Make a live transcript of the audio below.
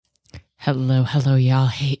Hello, y'all.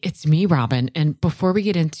 Hey, it's me, Robin. And before we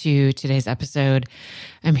get into today's episode,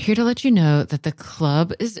 I'm here to let you know that the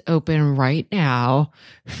club is open right now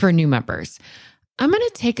for new members. I'm going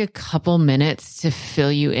to take a couple minutes to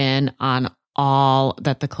fill you in on all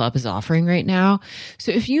that the club is offering right now.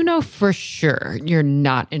 So if you know for sure you're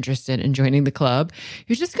not interested in joining the club,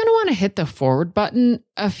 you're just going to want to hit the forward button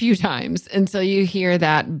a few times until you hear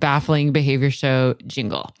that baffling behavior show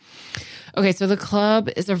jingle. Okay, so the club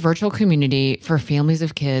is a virtual community for families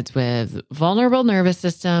of kids with vulnerable nervous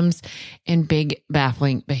systems and big,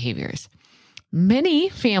 baffling behaviors. Many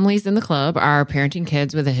families in the club are parenting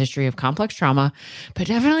kids with a history of complex trauma, but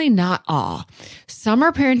definitely not all. Some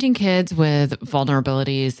are parenting kids with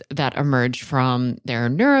vulnerabilities that emerge from their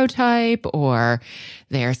neurotype or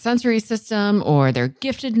their sensory system or their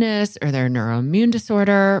giftedness or their neuroimmune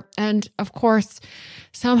disorder. And of course,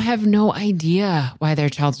 some have no idea why their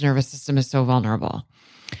child's nervous system is so vulnerable.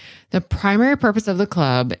 The primary purpose of the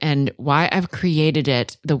club and why I've created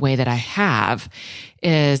it the way that I have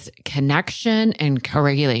is connection and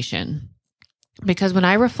co-regulation. Because when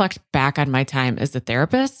I reflect back on my time as a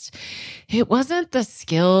therapist, it wasn't the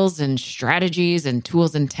skills and strategies and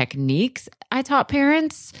tools and techniques I taught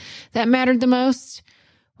parents that mattered the most.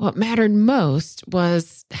 What mattered most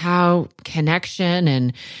was how connection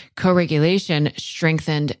and co-regulation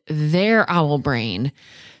strengthened their owl brain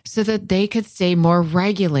so that they could stay more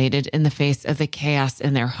regulated in the face of the chaos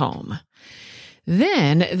in their home.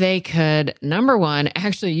 Then they could, number one,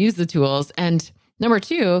 actually use the tools, and number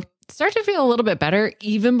two, start to feel a little bit better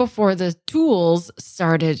even before the tools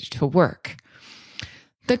started to work.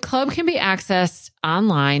 The club can be accessed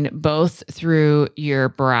online, both through your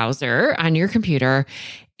browser on your computer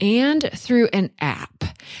and through an app.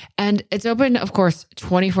 And it's open, of course,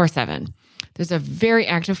 24/7. There's a very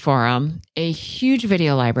active forum, a huge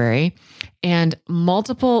video library, and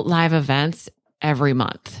multiple live events every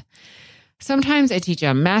month. Sometimes I teach a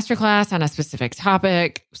masterclass on a specific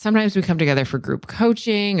topic. Sometimes we come together for group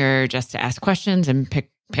coaching or just to ask questions and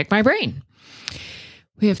pick my brain.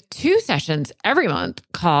 We have 2 sessions every month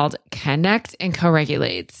called Connect and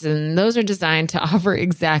Co-Regulates, and those are designed to offer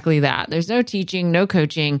exactly that. There's no teaching, no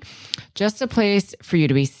coaching, just a place for you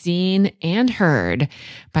to be seen and heard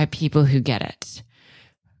by people who get it.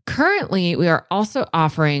 Currently, we are also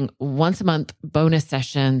offering once a month bonus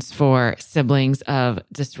sessions for siblings of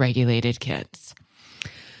dysregulated kids.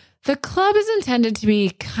 The club is intended to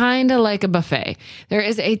be kind of like a buffet. There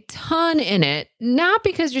is a ton in it, not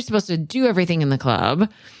because you're supposed to do everything in the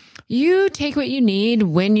club. You take what you need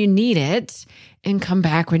when you need it and come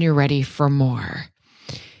back when you're ready for more.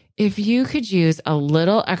 If you could use a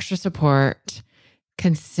little extra support,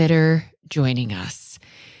 consider joining us.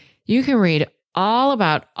 You can read all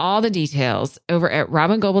about all the details over at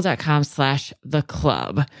robingoble.com/the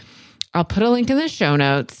club. I'll put a link in the show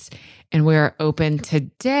notes. And we're open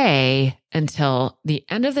today until the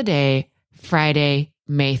end of the day, Friday,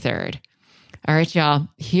 May 3rd. All right, y'all,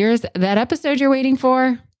 here's that episode you're waiting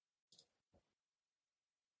for.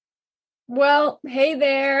 Well, hey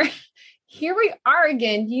there. Here we are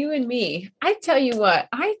again, you and me. I tell you what,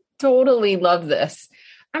 I totally love this.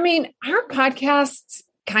 I mean, our podcast's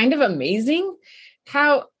kind of amazing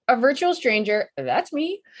how a virtual stranger, that's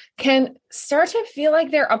me, can start to feel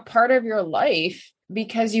like they're a part of your life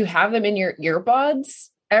because you have them in your earbuds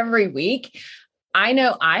every week. I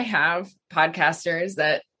know I have podcasters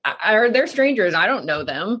that they're strangers. I don't know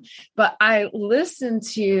them, but I listen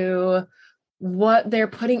to what they're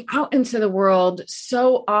putting out into the world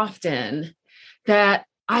so often that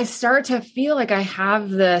I start to feel like I have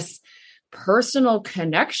this personal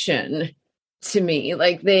connection to me.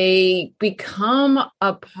 Like they become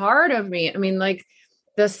a part of me. I mean, like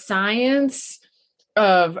the science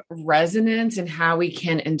of resonance and how we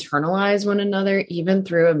can internalize one another, even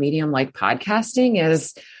through a medium like podcasting,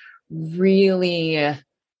 is really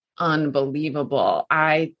unbelievable.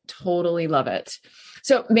 I totally love it.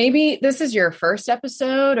 So maybe this is your first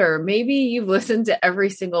episode, or maybe you've listened to every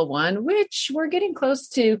single one, which we're getting close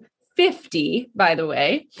to 50, by the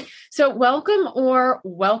way. So welcome or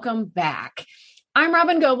welcome back. I'm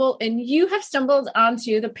Robin Goble, and you have stumbled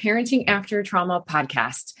onto the Parenting After Trauma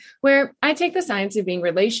podcast, where I take the science of being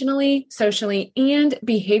relationally, socially, and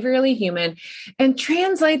behaviorally human and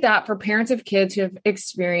translate that for parents of kids who have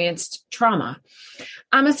experienced trauma.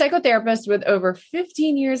 I'm a psychotherapist with over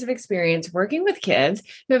 15 years of experience working with kids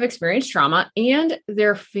who have experienced trauma and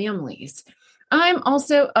their families. I'm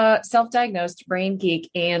also a self-diagnosed brain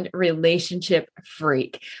geek and relationship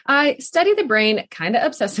freak. I study the brain kind of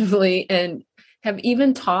obsessively and have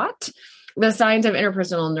even taught the science of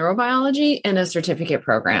interpersonal neurobiology in a certificate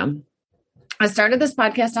program. I started this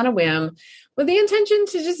podcast on a whim with the intention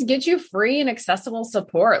to just get you free and accessible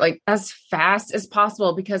support, like as fast as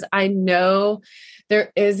possible, because I know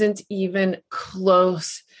there isn't even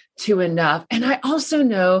close to enough. And I also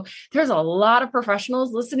know there's a lot of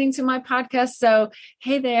professionals listening to my podcast. So,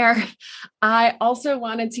 hey there. I also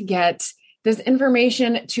wanted to get this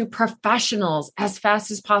information to professionals as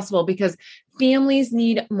fast as possible because families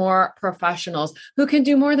need more professionals who can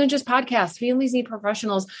do more than just podcasts. Families need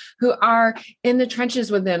professionals who are in the trenches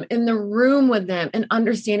with them, in the room with them, and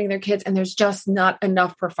understanding their kids. And there's just not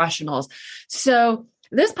enough professionals. So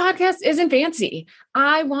this podcast isn't fancy.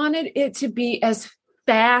 I wanted it to be as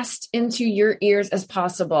fast into your ears as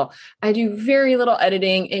possible. I do very little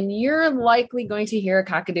editing, and you're likely going to hear a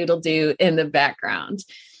cock-a-doodle-doo in the background.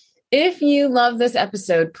 If you love this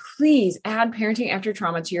episode, please add Parenting After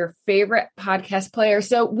Trauma to your favorite podcast player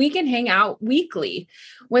so we can hang out weekly.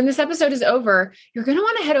 When this episode is over, you're going to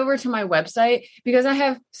want to head over to my website because I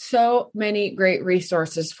have so many great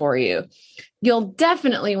resources for you. You'll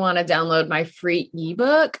definitely want to download my free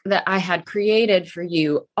ebook that I had created for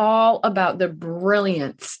you, all about the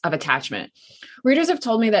brilliance of attachment. Readers have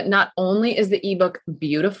told me that not only is the ebook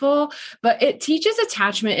beautiful, but it teaches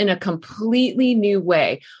attachment in a completely new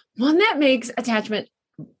way. One that makes attachment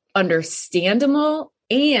understandable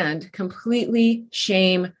and completely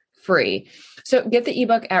shame-free. So get the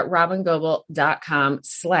ebook at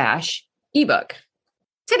robingoebel.com/ebook.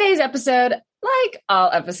 Today's episode, like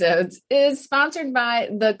all episodes, is sponsored by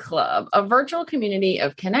The Club, a virtual community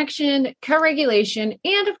of connection, co-regulation,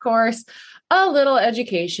 and of course, a little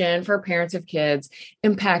education for parents of kids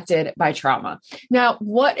impacted by trauma. Now,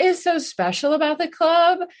 what is so special about The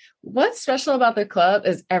Club? What's special about The Club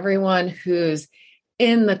is everyone who's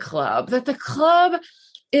in the club, that the club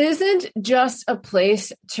isn't just a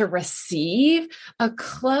place to receive. The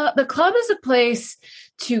club is a place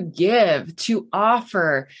to give, to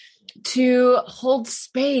offer, to hold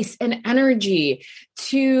space and energy,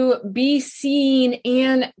 to be seen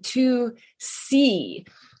and to see.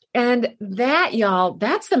 And that, y'all,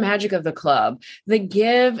 that's the magic of the club, the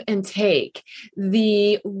give and take,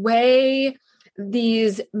 the way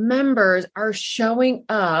these members are showing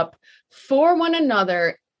up for one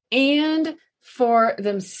another and for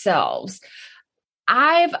themselves.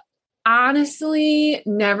 I've honestly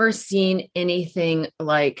never seen anything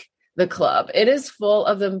like the club. It is full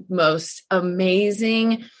of the most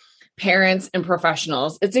amazing parents and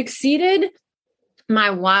professionals. It's exceeded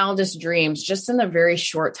my wildest dreams just in the very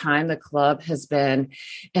short time the club has been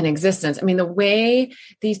in existence. I mean, the way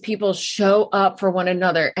these people show up for one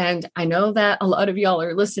another, and I know that a lot of y'all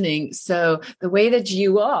are listening, so the way that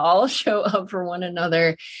you all show up for one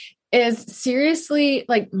another is seriously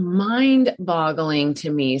like mind-boggling to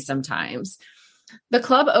me sometimes. The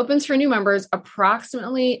club opens for new members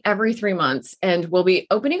approximately every 3 months, and we'll be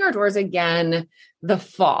opening our doors again the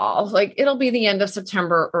fall. Like it'll be the end of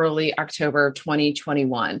September, early October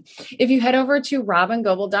 2021. If you head over to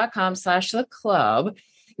robingoebel.com/the club,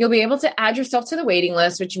 you'll be able to add yourself to the waiting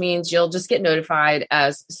list, which means you'll just get notified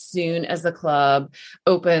as soon as the club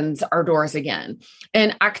opens our doors again.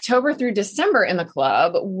 In October through December in the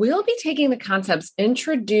club, we'll be taking the concepts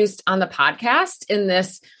introduced on the podcast in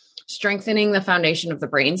this Strengthening the Foundation of the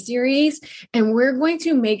Brain series, and we're going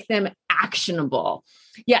to make them actionable.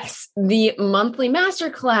 Yes, the monthly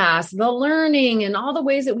masterclass, the learning, and all the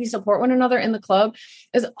ways that we support one another in the club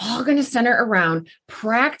is all going to center around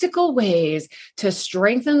practical ways to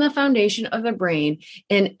strengthen the foundation of the brain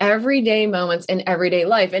in everyday moments in everyday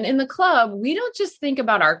life. And in the club, we don't just think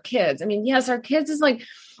about our kids. I mean, yes, our kids is like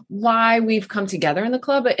why we've come together in the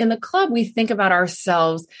club, but in the club, we think about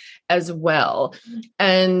ourselves as well.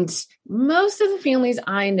 And most of the families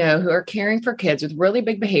I know who are caring for kids with really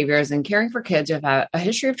big behaviors and caring for kids who have had a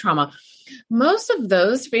history of trauma, most of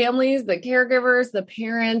those families, the caregivers, the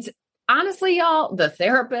parents, honestly, y'all, the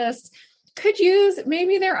therapists, could use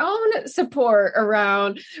maybe their own support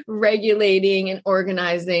around regulating and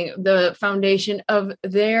organizing the foundation of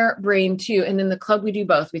their brain too. And in the club, we do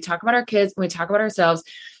both. We talk about our kids and we talk about ourselves,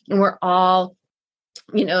 and we're all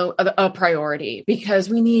a priority because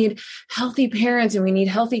we need healthy parents and we need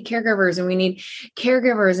healthy caregivers, and we need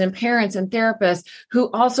caregivers and parents and therapists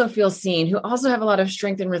who also feel seen, who also have a lot of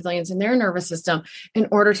strength and resilience in their nervous system in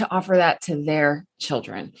order to offer that to their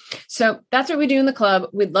children. So that's what we do in the club.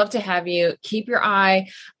 We'd love to have you. Keep your eye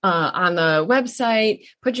on the website,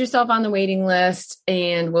 put yourself on the waiting list,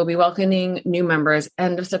 and we'll be welcoming new members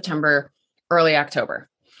end of September, early October.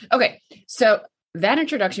 Okay. So that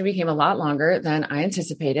introduction became a lot longer than I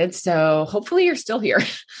anticipated. So hopefully you're still here.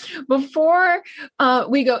 Before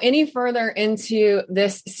we go any further into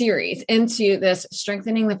this series, into this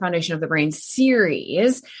Strengthening the Foundation of the Brain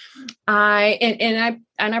series, I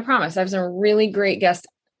promise I have some really great guests.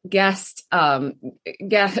 What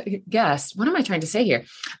am I trying to say here?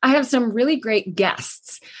 I have some really great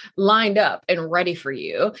guests lined up and ready for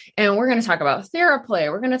you. And we're going to talk about TheraPlay.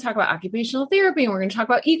 We're going to talk about occupational therapy, and we're going to talk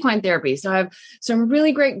about equine therapy. So I have some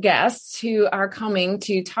really great guests who are coming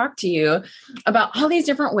to talk to you about all these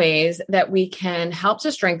different ways that we can help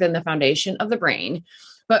to strengthen the foundation of the brain.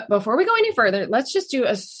 But before we go any further, let's just do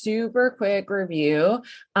a super quick review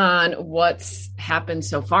on what's happened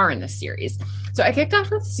so far in this series. So I kicked off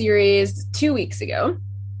the series 2 weeks ago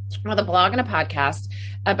with a blog and a podcast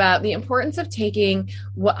about the importance of taking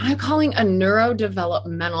what I'm calling a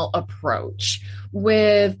neurodevelopmental approach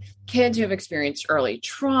with kids who have experienced early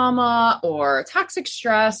trauma or toxic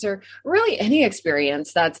stress, or really any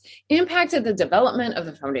experience that's impacted the development of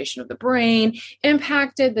the foundation of the brain,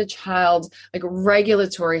 impacted the child's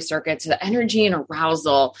regulatory circuits, the energy and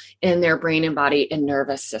arousal in their brain and body and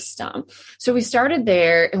nervous system. So we started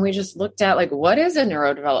there and we just looked at what is a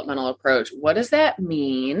neurodevelopmental approach? What does that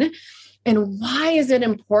mean? And why is it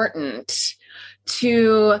important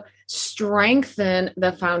to strengthen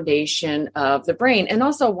the foundation of the brain? And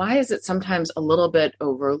also, why is it sometimes a little bit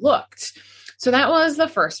overlooked? So that was the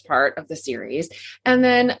first part of the series. And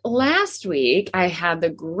then last week, I had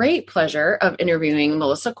the great pleasure of interviewing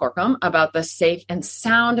Melissa Corkum about the Safe and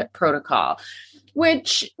Sound protocol,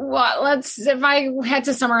 which, if I had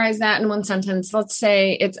to summarize that in one sentence, let's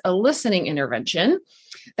say it's a listening intervention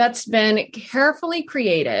that's been carefully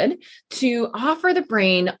created to offer the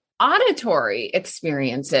brain auditory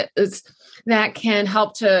experiences that can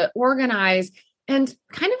help to organize and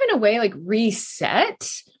kind of in a way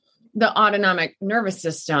reset the autonomic nervous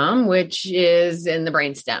system, which is in the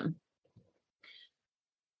brainstem.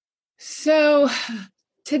 So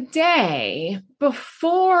today,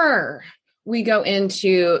 before we go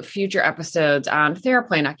into future episodes on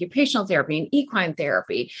TheraPlay and occupational therapy and equine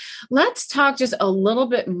therapy, let's talk just a little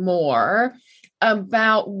bit more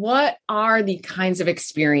about what are the kinds of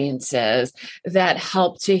experiences that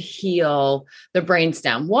help to heal the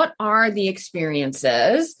brainstem. What are the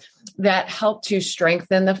experiences that help to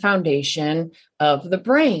strengthen the foundation of the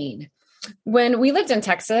brain? When we lived in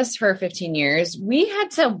Texas for 15 years, we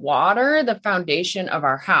had to water the foundation of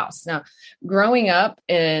our house. Now, growing up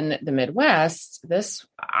in the Midwest,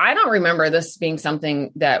 I don't remember this being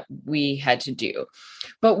something that we had to do,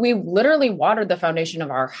 but we literally watered the foundation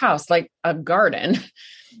of our house like a garden.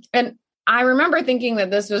 And I remember thinking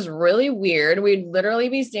that this was really weird. We'd literally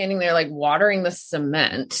be standing there watering the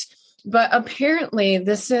cement. But apparently,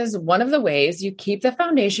 this is one of the ways you keep the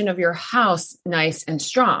foundation of your house nice and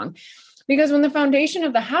strong. Because when the foundation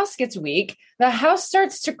of the house gets weak, the house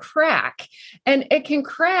starts to crack, and it can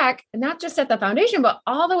crack not just at the foundation, but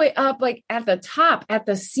all the way up, at the top, at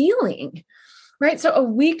the ceiling, right? So a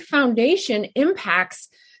weak foundation impacts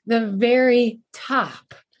the very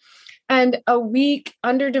top, and a weak,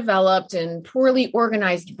 underdeveloped, and poorly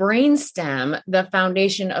organized brainstem, the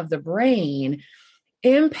foundation of the brain,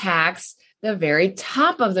 impacts the very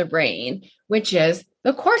top of the brain, which is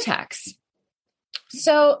the cortex.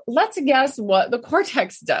 So let's guess what the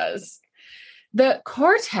cortex does. The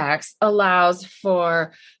cortex allows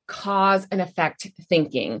for cause and effect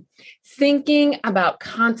thinking about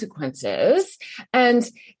consequences and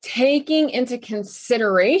taking into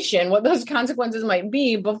consideration what those consequences might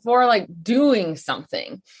be before doing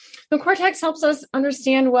something. The cortex helps us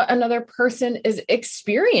understand what another person is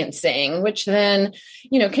experiencing, which then,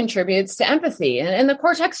 contributes to empathy. And the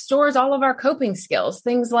cortex stores all of our coping skills,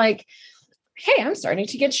 things like, hey, I'm starting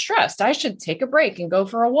to get stressed. I should take a break and go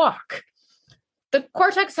for a walk. The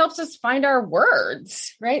cortex helps us find our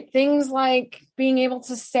words, right? Things like being able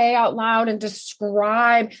to say out loud and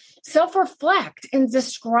describe, self-reflect and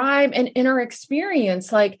describe an inner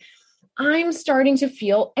experience like, I'm starting to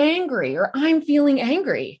feel angry or I'm feeling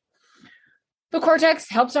angry. The cortex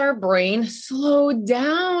helps our brain slow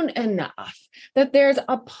down enough that there's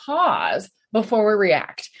a pause before we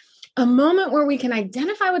react. A moment where we can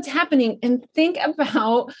identify what's happening and think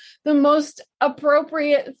about the most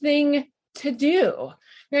appropriate thing to do,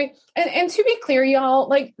 right? And to be clear, y'all,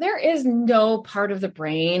 there is no part of the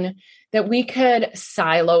brain that we could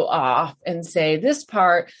silo off and say, this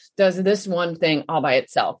part does this one thing all by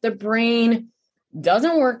itself. The brain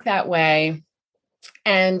doesn't work that way.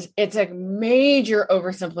 And it's a major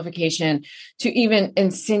oversimplification to even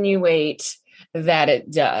insinuate that it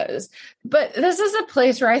does. But this is a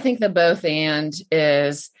place where I think the both and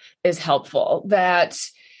is is helpful, that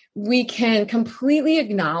we can completely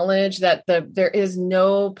acknowledge that there is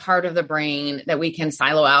no part of the brain that we can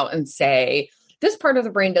silo out and say, this part of the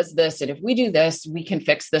brain does this, and if we do this, we can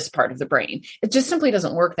fix this part of the brain. It just simply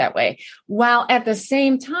doesn't work that way. While at the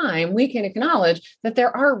same time, we can acknowledge that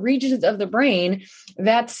there are regions of the brain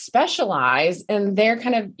that specialize in their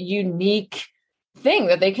kind of unique thing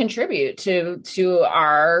that they contribute to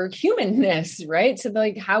our humanness, right? So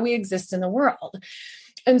like how we exist in the world.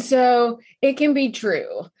 And so it can be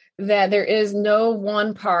true that there is no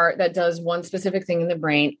one part that does one specific thing in the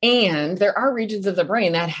brain. And there are regions of the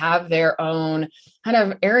brain that have their own kind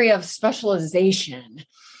of area of specialization.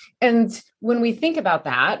 And when we think about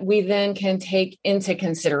that, we then can take into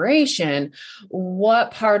consideration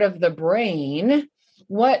what part of the brain,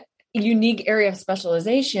 what unique area of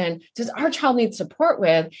specialization does our child need support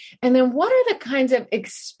with? And then what are the kinds of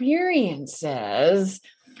experiences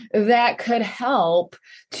that could help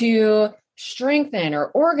to strengthen or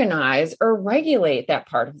organize or regulate that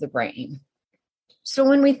part of the brain? So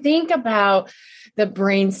when we think about the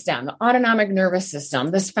brainstem, the autonomic nervous system,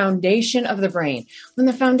 this foundation of the brain, when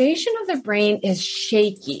the foundation of the brain is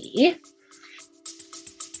shaky,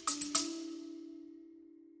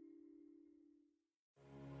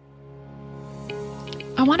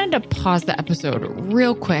 I wanted to pause the episode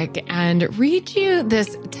real quick and read you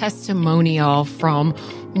this testimonial from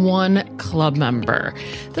one club member.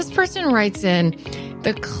 This person writes in,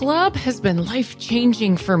 "The club has been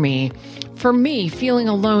life-changing for me. For me, feeling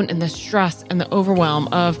alone in the stress and the overwhelm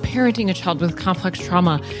of parenting a child with complex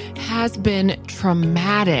trauma has been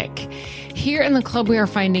traumatic. Here in the club, we are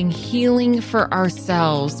finding healing for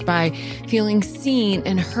ourselves by feeling seen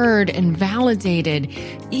and heard and validated,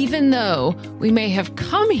 even though we may have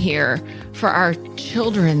come here for our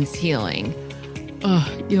children's healing."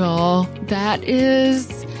 Y'all, that is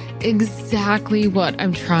exactly what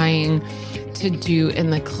I'm trying to do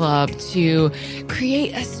in the club, to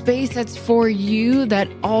create a space that's for you that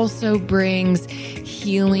also brings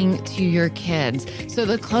healing to your kids. So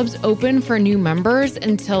the club's open for new members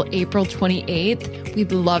until April 28th.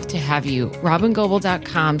 We'd love to have you.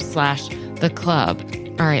 robingoble.com/the club.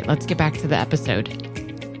 All right, let's get back to the episode.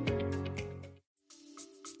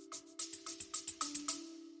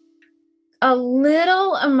 A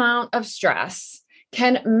little amount of stress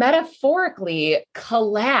can metaphorically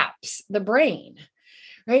collapse the brain,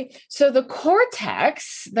 right? So the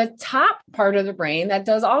cortex, the top part of the brain that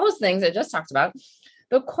does all those things I just talked about,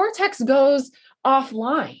 the cortex goes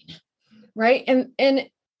offline, right? And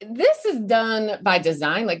this is done by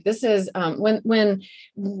design. Like this is when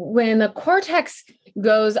the cortex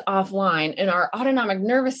goes offline and our autonomic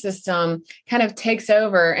nervous system kind of takes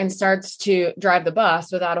over and starts to drive the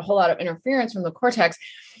bus without a whole lot of interference from the cortex.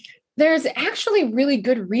 There's actually really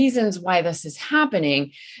good reasons why this is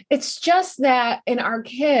happening. It's just that in our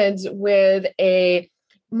kids with a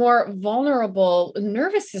more vulnerable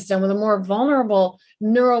nervous system, with a more vulnerable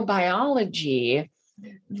neurobiology,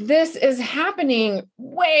 this is happening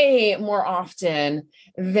way more often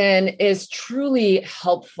than is truly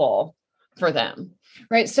helpful for them,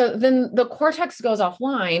 right? So then the cortex goes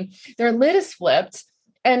offline, their lid is flipped,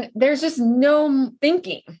 and there's just no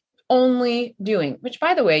thinking, only doing, which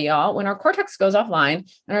by the way, y'all, when our cortex goes offline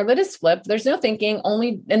and our lid is flipped, there's no thinking,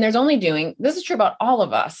 there's only doing. This is true about all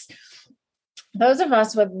of us. Those of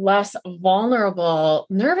us with less vulnerable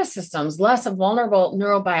nervous systems, less vulnerable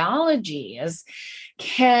neurobiologies,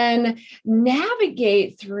 can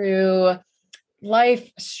navigate through life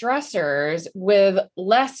stressors with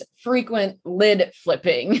less frequent lid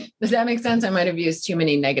flipping. Does that make sense? I might have used too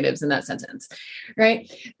many negatives in that sentence, right?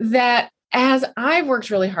 That as I've worked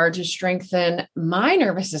really hard to strengthen my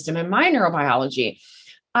nervous system and my neurobiology,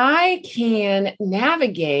 I can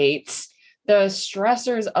navigate the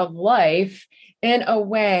stressors of life in a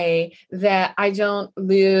way that I don't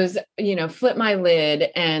lose, flip my lid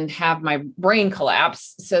and have my brain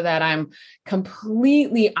collapse so that I'm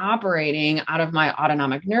completely operating out of my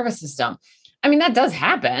autonomic nervous system. I mean, that does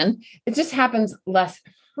happen. It just happens less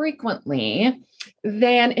frequently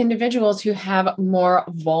than individuals who have more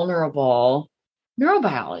vulnerable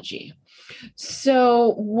neurobiology.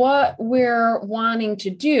 So what we're wanting to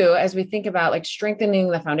do as we think about like strengthening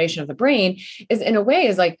the foundation of the brain is in a way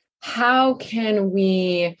is like, how can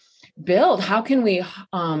we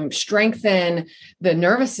strengthen the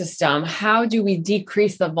nervous system? How do we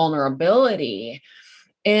decrease the vulnerability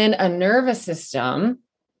in a nervous system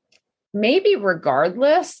maybe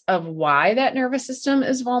regardless of why that nervous system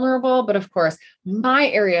is vulnerable. But of course, my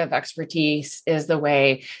area of expertise is the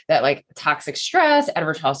way that like toxic stress,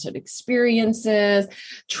 adverse childhood experiences,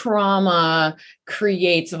 trauma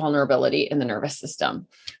creates vulnerability in the nervous system.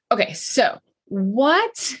 Okay, so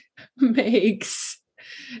what makes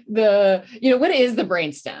what is the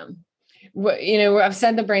brainstem? I've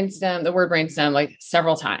said the word brainstem like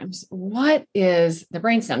several times. What is the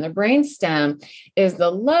brainstem? The brainstem is the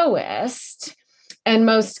lowest and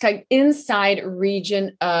most kind of inside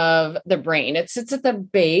region of the brain. It sits at the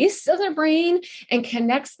base of the brain and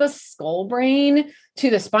connects the skull brain to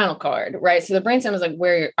the spinal cord, right? So the brainstem is like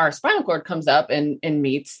where our spinal cord comes up and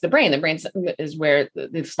meets the brain. The brain is where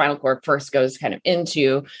the spinal cord first goes kind of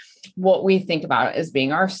into what we think about as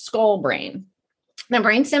being our skull brain. The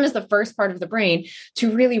brainstem is the first part of the brain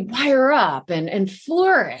to really wire up and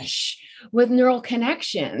flourish with neural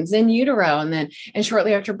connections in utero and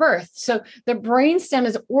shortly after birth. So the brainstem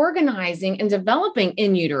is organizing and developing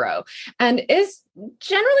in utero and is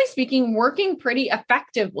generally speaking working pretty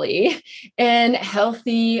effectively in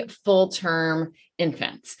healthy full-term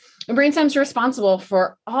infants. The brainstem is responsible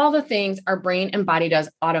for all the things our brain and body does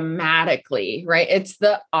automatically, right? It's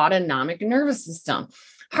the autonomic nervous system.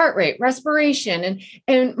 Heart rate, respiration,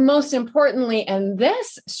 and most importantly, and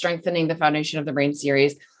this strengthening the foundation of the brain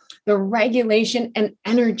series, the regulation and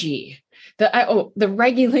energy, the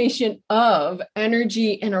regulation of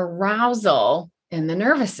energy and arousal in the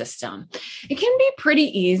nervous system. It can be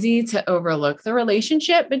pretty easy to overlook the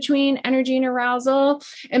relationship between energy and arousal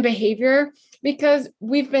and behavior because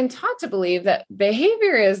we've been taught to believe that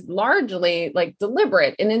behavior is largely like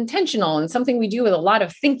deliberate and intentional and something we do with a lot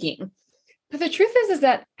of thinking. But the truth is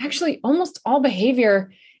that actually almost all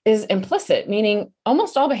behavior is implicit, meaning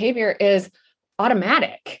almost all behavior is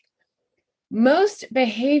automatic. Most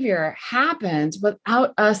behavior happens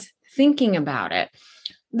without us thinking about it.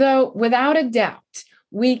 Though without a doubt,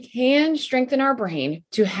 we can strengthen our brain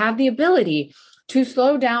to have the ability to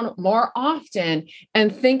slow down more often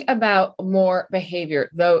and think about more behavior,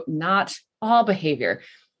 though not all behavior.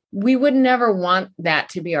 We would never want that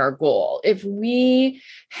to be our goal. If we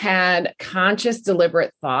had conscious,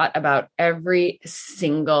 deliberate thought about every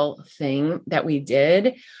single thing that we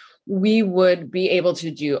did, we would be able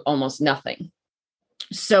to do almost nothing.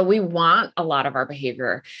 So we want a lot of our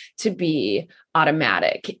behavior to be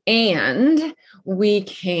automatic, and we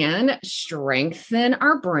can strengthen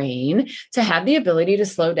our brain to have the ability to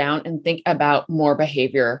slow down and think about more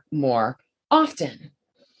behavior more often.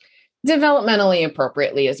 Developmentally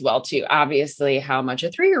appropriately as well, too. Obviously, how much a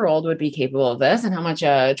 3-year-old would be capable of this and how much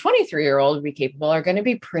a 23-year-old would be capable are going to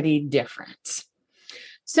be pretty different.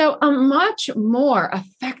 So a much more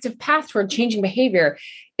effective path toward changing behavior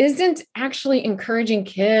isn't actually encouraging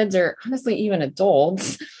kids or honestly even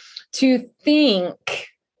adults to think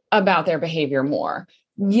about their behavior more.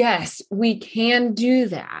 Yes, we can do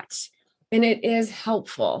that, and it is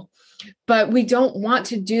helpful. But we don't want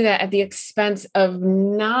to do that at the expense of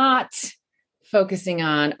not focusing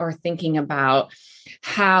on or thinking about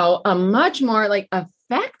how a much more like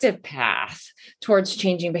effective path towards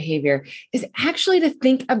changing behavior is actually to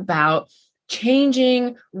think about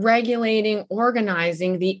changing, regulating,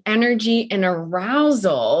 organizing the energy and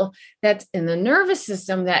arousal that's in the nervous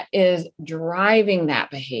system that is driving that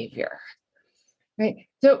behavior, right?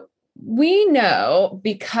 So we know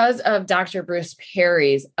because of Dr. Bruce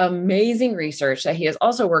Perry's amazing research that he has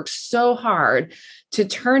also worked so hard to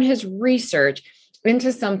turn his research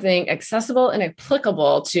into something accessible and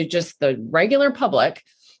applicable to just the regular public,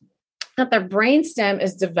 that the brainstem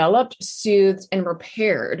is developed, soothed, and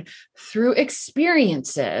repaired through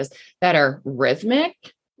experiences that are rhythmic,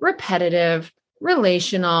 repetitive,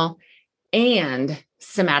 relational, and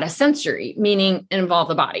somatosensory, meaning involve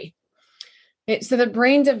the body. So the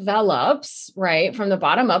brain develops, right, from the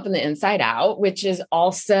bottom up and the inside out, which is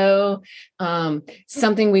also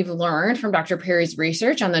something we've learned from Dr. Perry's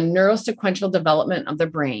research on the neurosequential development of the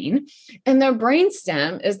brain. And the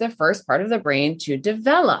brainstem is the first part of the brain to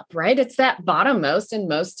develop, right? It's that bottommost and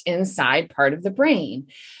most inside part of the brain.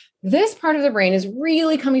 This part of the brain is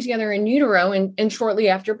really coming together in utero and shortly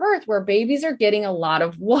after birth, where babies are getting a lot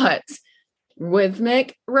of what?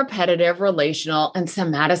 Rhythmic, repetitive, relational, and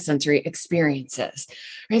somatosensory experiences.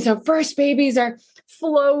 Right? So first babies are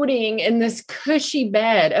floating in this cushy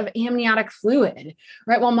bed of amniotic fluid,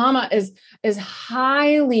 right? While mama is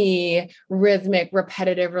highly rhythmic,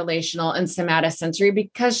 repetitive, relational, and somatosensory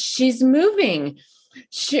because she's moving.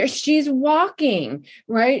 She's walking,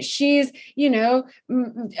 right? She's,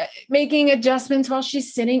 making adjustments while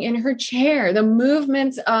she's sitting in her chair. The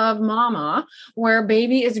movements of mama, where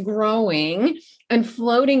baby is growing And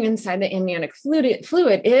floating inside the amniotic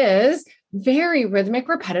fluid is very rhythmic,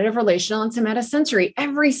 repetitive, relational, and somatosensory.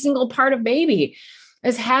 Every single part of baby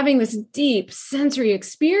is having this deep sensory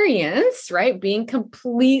experience, right? Being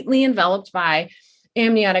completely enveloped by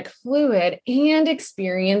amniotic fluid and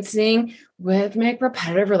experiencing rhythmic,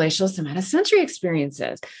 repetitive, relational, somatosensory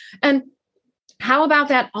experiences. And how about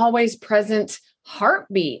that always present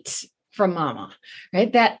heartbeat from mama,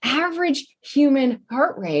 right? That average human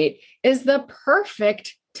heart rate is the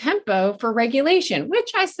perfect tempo for regulation,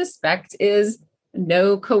 which I suspect is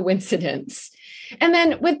no coincidence. And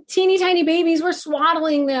then with teeny tiny babies, we're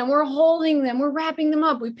swaddling them, we're holding them, we're wrapping them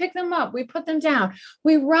up, we pick them up, we put them down,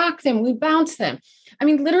 we rock them, we bounce them. I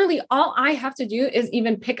mean, literally all I have to do is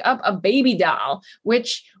even pick up a baby doll,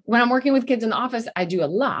 which when I'm working with kids in the office, I do a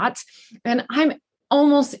lot. And I'm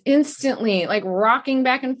almost instantly like rocking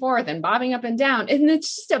back and forth and bobbing up and down. And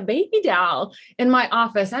it's just a baby doll in my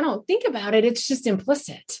office. I don't think about it. It's just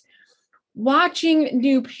implicit. Watching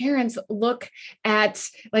new parents look at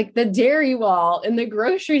like the dairy wall in the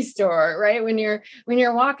grocery store, right? When you're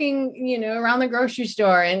walking, around the grocery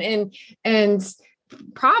store and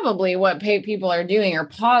probably what people are doing are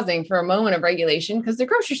pausing for a moment of regulation because the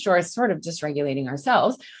grocery store is sort of just regulating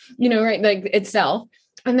ourselves, right? Like itself.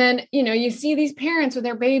 And then, you see these parents with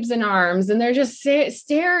their babes in arms and they're just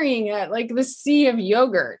staring at like the sea of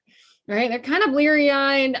yogurt, right? They're kind of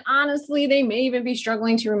bleary-eyed. Honestly, they may even be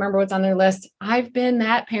struggling to remember what's on their list. I've been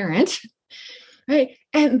that parent, right?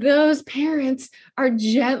 And those parents are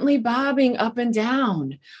gently bobbing up and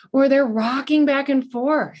down, or they're rocking back and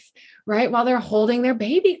forth, right? While they're holding their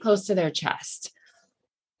baby close to their chest.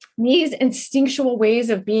 These instinctual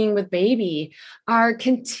ways of being with baby are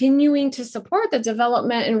continuing to support the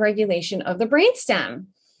development and regulation of the brainstem.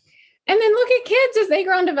 And then look at kids as they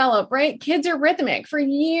grow and develop, right? Kids are rhythmic for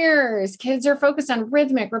years. Kids are focused on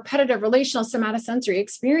rhythmic, repetitive, relational, somatosensory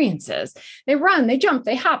experiences. They run, they jump,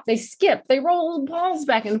 they hop, they skip, they roll balls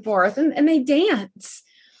back and forth, and they dance.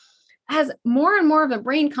 As more and more of the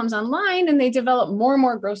brain comes online and they develop more and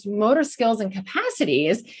more gross motor skills and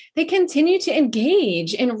capacities, they continue to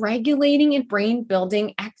engage in regulating and brain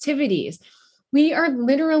building activities. We are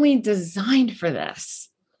literally designed for this.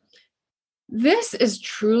 This is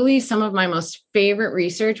truly some of my most favorite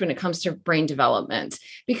research when it comes to brain development,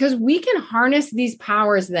 because we can harness these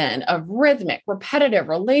powers then of rhythmic, repetitive,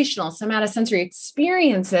 relational, somatosensory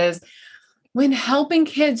experiences when helping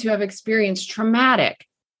kids who have experienced traumatic,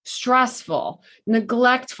 stressful,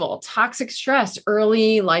 neglectful, toxic stress,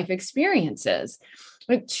 early life experiences.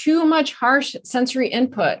 Like too much harsh sensory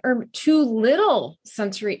input or too little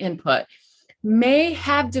sensory input may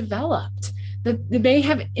have developed, they may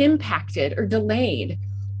have impacted or delayed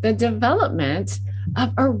the development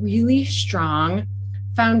of a really strong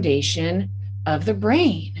foundation of the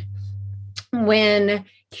brain. When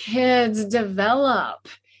kids develop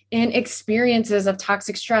in experiences of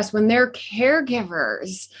toxic stress, when their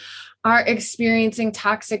caregivers are experiencing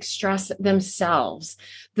toxic stress themselves,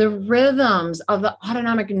 the rhythms of the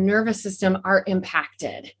autonomic nervous system are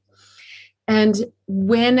impacted. And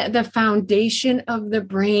when the foundation of the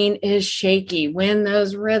brain is shaky, when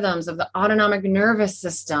those rhythms of the autonomic nervous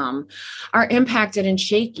system are impacted and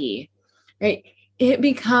shaky, right, it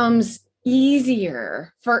becomes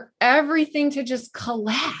easier for everything to just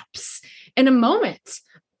collapse in a moment,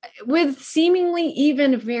 with seemingly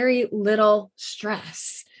even very little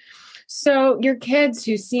stress. So your kids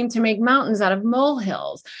who seem to make mountains out of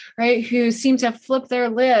molehills, right? Who seem to flip their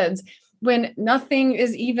lids when nothing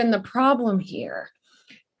is even the problem here.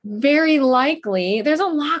 Very likely, there's a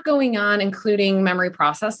lot going on, including memory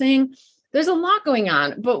processing. There's a lot going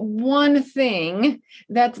on, but one thing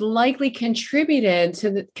that's likely contributing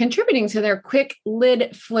to their quick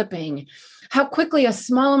lid flipping, how quickly a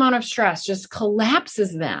small amount of stress just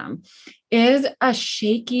collapses them, is a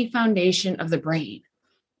shaky foundation of the brain.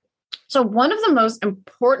 So one of the most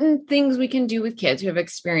important things we can do with kids who have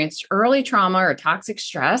experienced early trauma or toxic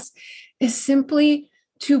stress is simply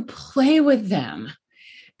to play with them.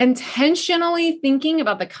 Intentionally thinking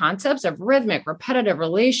about the concepts of rhythmic, repetitive,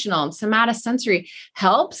 relational, and somatosensory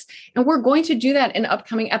helps. And we're going to do that in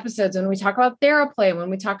upcoming episodes when we talk about TheraPlay, when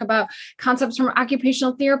we talk about concepts from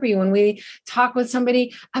occupational therapy, when we talk with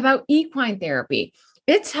somebody about equine therapy.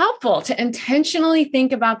 It's helpful to intentionally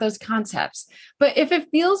think about those concepts. But if it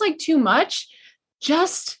feels like too much,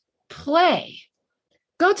 just play.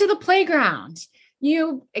 Go to the playground.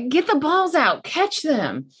 You get the balls out, catch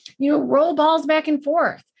them, roll balls back and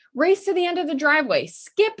forth, race to the end of the driveway,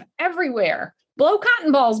 skip everywhere, blow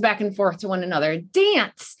cotton balls back and forth to one another,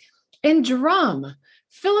 dance and drum,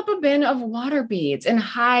 fill up a bin of water beads and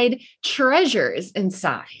hide treasures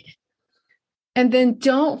inside. And then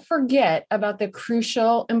don't forget about the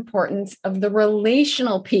crucial importance of the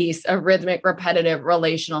relational piece of rhythmic, repetitive,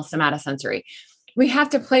 relational somatosensory. We have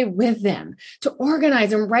to play with them to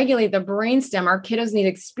organize and regulate the brainstem. Our kiddos need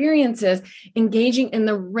experiences engaging in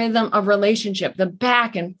the rhythm of relationship, the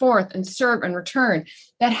back and forth and serve and return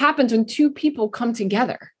that happens when two people come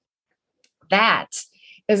together. That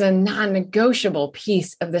is a non-negotiable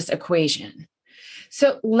piece of this equation.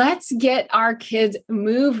 So let's get our kids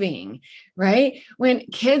moving, right? When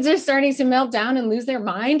kids are starting to melt down and lose their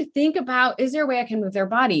mind, think about, is there a way I can move their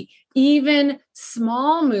body? Even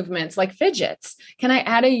small movements like fidgets. Can I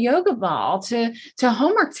add a yoga ball to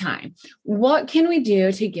homework time? What can we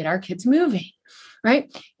do to get our kids moving, right?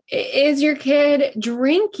 Is your kid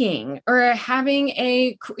drinking or having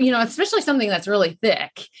especially something that's really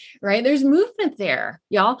thick, right? There's movement there,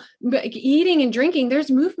 y'all. But eating and drinking,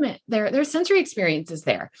 there's movement there. There's sensory experiences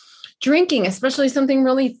there. Drinking, especially something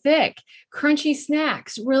really thick, crunchy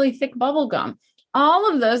snacks, really thick bubble gum.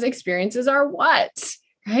 All of those experiences are what,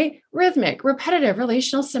 right? Rhythmic, repetitive,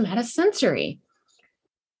 relational, somatosensory.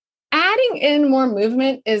 Adding in more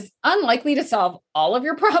movement is unlikely to solve all of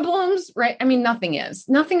your problems, right? I mean, nothing is.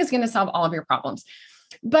 Nothing is going to solve all of your problems.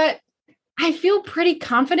 But I feel pretty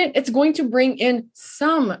confident it's going to bring in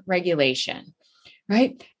some regulation,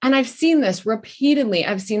 right? And I've seen this repeatedly.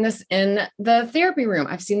 I've seen this in the therapy room.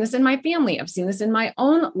 I've seen this in my family. I've seen this in my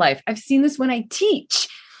own life. I've seen this when I teach.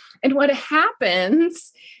 And what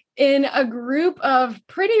happens in a group of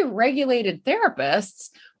pretty regulated therapists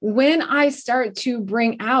when I start to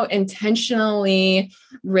bring out intentionally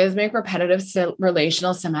rhythmic, repetitive,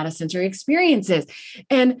 relational, somatosensory experiences.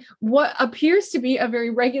 And what appears to be a very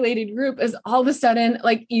regulated group is all of a sudden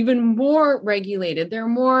like even more regulated. They're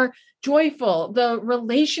more joyful. The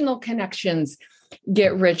relational connections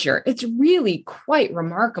get richer. It's really quite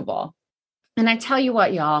remarkable. And I tell you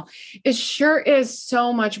what, y'all, it sure is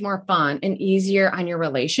so much more fun and easier on your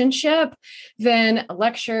relationship than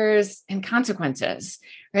lectures and consequences,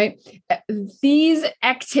 right? These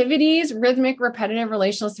activities, rhythmic, repetitive,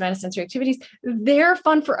 relational, somatosensory activities, they're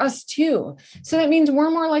fun for us too. So that means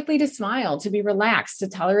we're more likely to smile, to be relaxed, to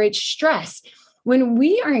tolerate stress when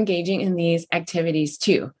we are engaging in these activities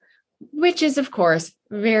too, which is, of course,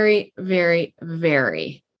 very, very,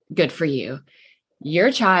 very good for you,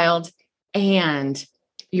 your child, and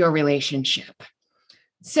your relationship.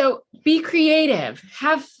 So be creative,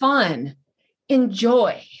 have fun,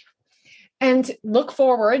 enjoy, and look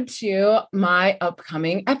forward to my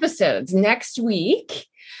upcoming episodes. Next week,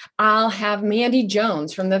 I'll have Mandy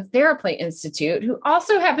Jones from the TheraPlay Institute, who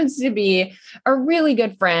also happens to be a really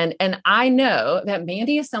good friend. And I know that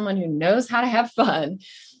Mandy is someone who knows how to have fun.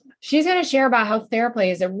 She's going to share about how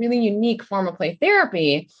TheraPlay is a really unique form of play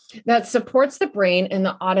therapy that supports the brain and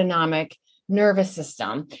the autonomic nervous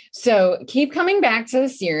system. So keep coming back to the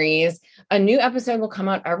series. A new episode will come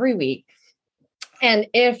out every week. And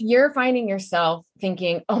if you're finding yourself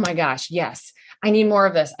thinking, oh my gosh, yes, I need more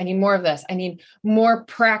of this. I need more of this. I need more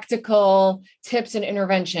practical tips and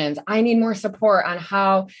interventions. I need more support on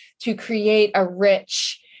how to create a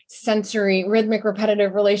rich sensory, rhythmic,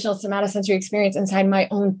 repetitive, relational, somatosensory experience inside my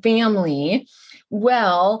own family.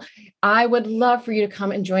 Well, I would love for you to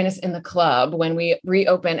come and join us in the club when we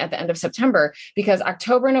reopen at the end of September, because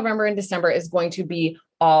October, November, and December is going to be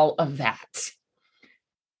all of that.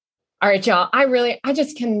 All right, y'all, I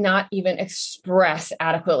just cannot even express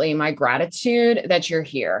adequately my gratitude that you're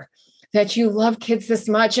here, that you love kids this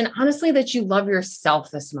much, and honestly, that you love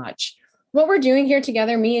yourself this much. What we're doing here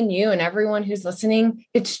together, me and you and everyone who's listening,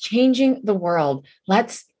 it's changing the world.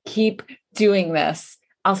 Let's keep doing this.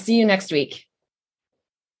 I'll see you next week.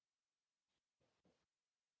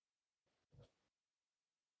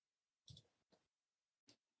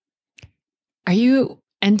 Are you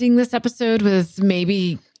ending this episode with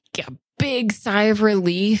maybe a big sigh of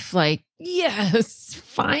relief? Like, yes,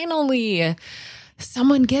 finally,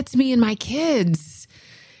 someone gets me and my kids.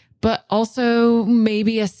 But also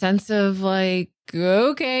maybe a sense of like,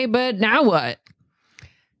 okay, but now what?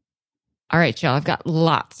 All right, y'all, I've got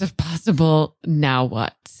lots of possible now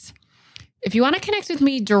whats. If you want to connect with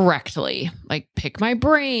me directly, like pick my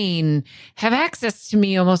brain, have access to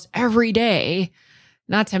me almost every day,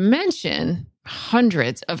 not to mention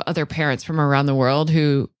hundreds of other parents from around the world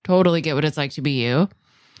who totally get what it's like to be you,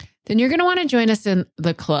 then you're going to want to join us in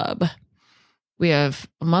the club. We have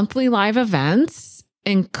monthly live events,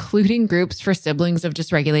 including groups for siblings of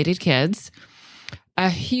dysregulated kids, a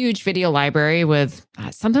huge video library with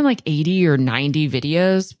something like 80 or 90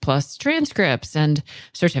 videos, plus transcripts and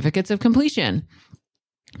certificates of completion.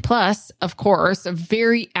 Plus, of course, a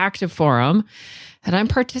very active forum that I'm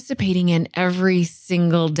participating in every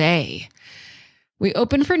single day. We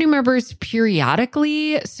open for new members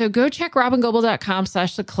periodically, so go check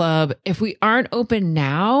robingoble.com/the club. If we aren't open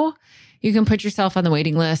now, you can put yourself on the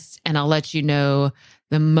waiting list and I'll let you know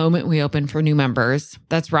the moment we open for new members.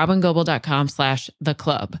 That's robingoble.com/the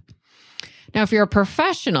club. Now, if you're a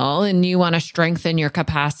professional and you want to strengthen your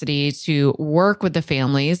capacity to work with the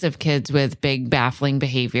families of kids with big, baffling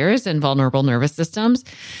behaviors and vulnerable nervous systems,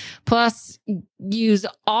 plus use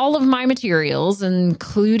all of my materials,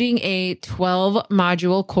 including a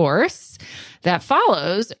 12-module course that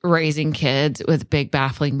follows raising kids with big,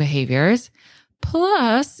 baffling behaviors,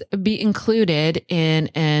 plus be included in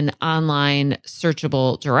an online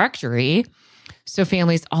searchable directory so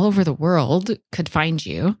families all over the world could find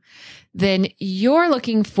you, then you're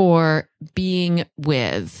looking for Being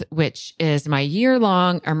With, which is my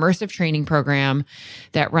year-long immersive training program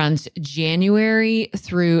that runs January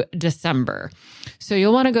through December. So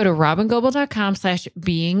you'll want to go to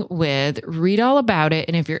robingoble.com/beingwith, read all about it.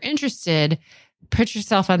 And if you're interested, put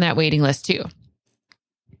yourself on that waiting list too.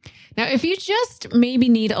 Now, if you just maybe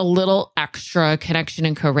need a little extra connection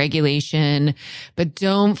and co-regulation, but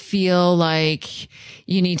don't feel like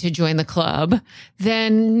you need to join the club,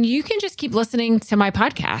 then you can just keep listening to my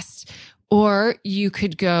podcast. Or you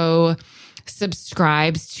could go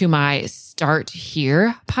subscribe to my Start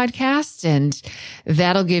Here podcast, and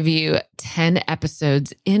that'll give you 10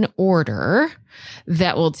 episodes in order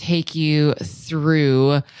that will take you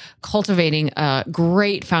through cultivating a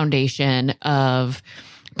great foundation of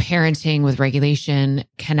parenting with regulation,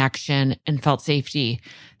 connection, and felt safety.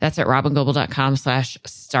 That's at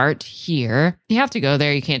robingoble.com/start here. You have to go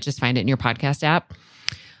there. You can't just find it in your podcast app.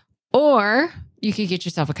 Or you could get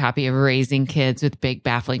yourself a copy of Raising Kids with Big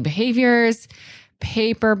Baffling Behaviors,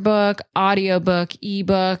 paper book, audiobook,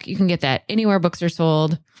 ebook. You can get that anywhere books are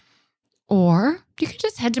sold. Or you can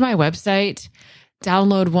just head to my website,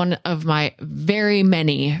 download one of my very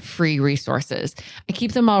many free resources. I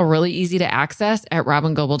keep them all really easy to access at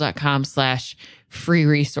robingoble.com/free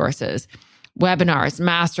resources. Webinars,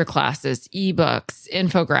 masterclasses, ebooks,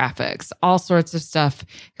 infographics, all sorts of stuff.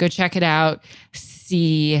 Go check it out.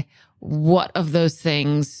 See what of those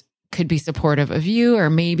things could be supportive of you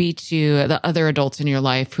or maybe to the other adults in your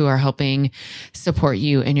life who are helping support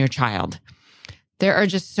you and your child. There are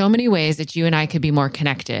just so many ways that you and I could be more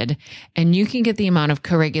connected, and you can get the amount of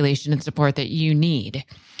co-regulation and support that you need.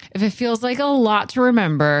 If it feels like a lot to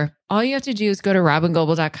remember, all you have to do is go to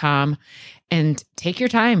robingoble.com and take your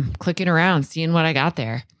time clicking around, seeing what I got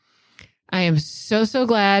there. I am so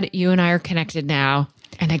glad you and I are connected now,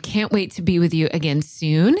 and I can't wait to be with you again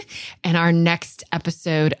soon in our next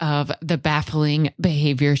episode of the Baffling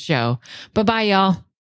Behavior Show. Bye-bye, y'all.